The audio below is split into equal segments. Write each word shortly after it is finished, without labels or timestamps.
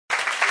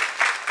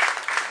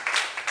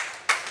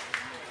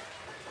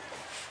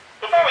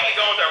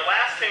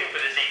tune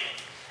for this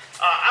evening.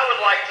 I would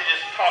like to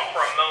just talk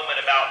for a moment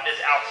about this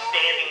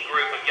outstanding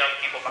group of young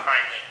people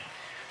behind me.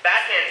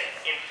 Back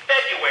in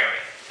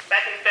February,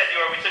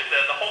 we took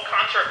the whole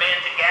concert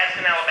band to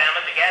Gadsden,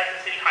 Alabama, to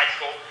Gadsden City High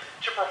School,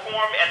 to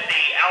perform at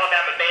the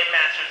Alabama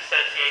Bandmasters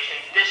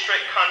Association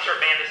District Concert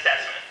Band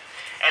Assessment.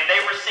 And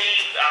they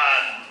received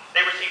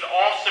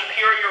all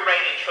superior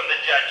ratings from the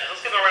judges.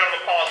 Let's give them a round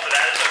of applause for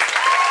that.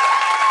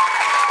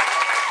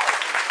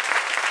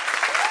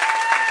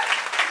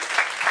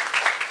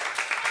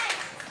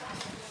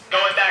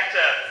 Going back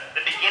to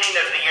the beginning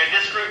of the year,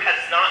 this group has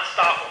not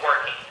stopped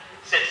working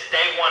since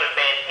day one of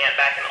band camp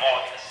back in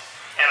August.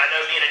 And I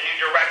know being a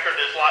new director,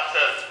 there's lots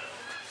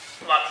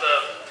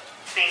of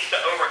things to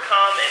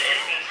overcome and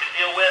things to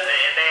deal with,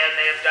 and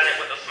they have done it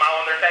with a smile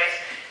on their face,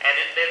 and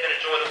they've been a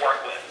joy to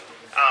work with.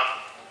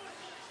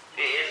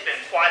 It's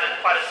been quite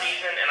a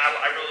season, and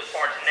I really look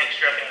forward to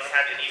next year. I think we'll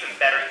have an even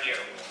better year.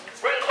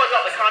 We're going to close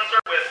out the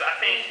concert with, I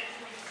think,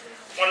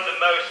 one of the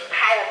most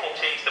powerful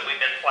tunes that we've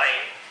been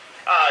playing.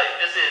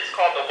 This is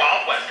called The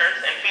Wild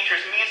Westerns and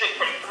features music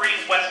from 3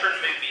 Western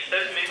movies.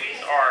 Those movies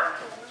are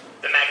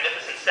The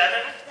Magnificent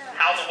Seven,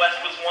 How the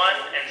West Was Won,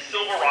 and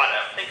Silverado.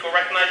 I think you'll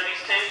recognize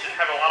these tunes and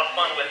have a lot of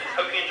fun with it.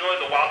 Hope you enjoy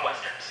The Wild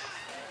Westerns.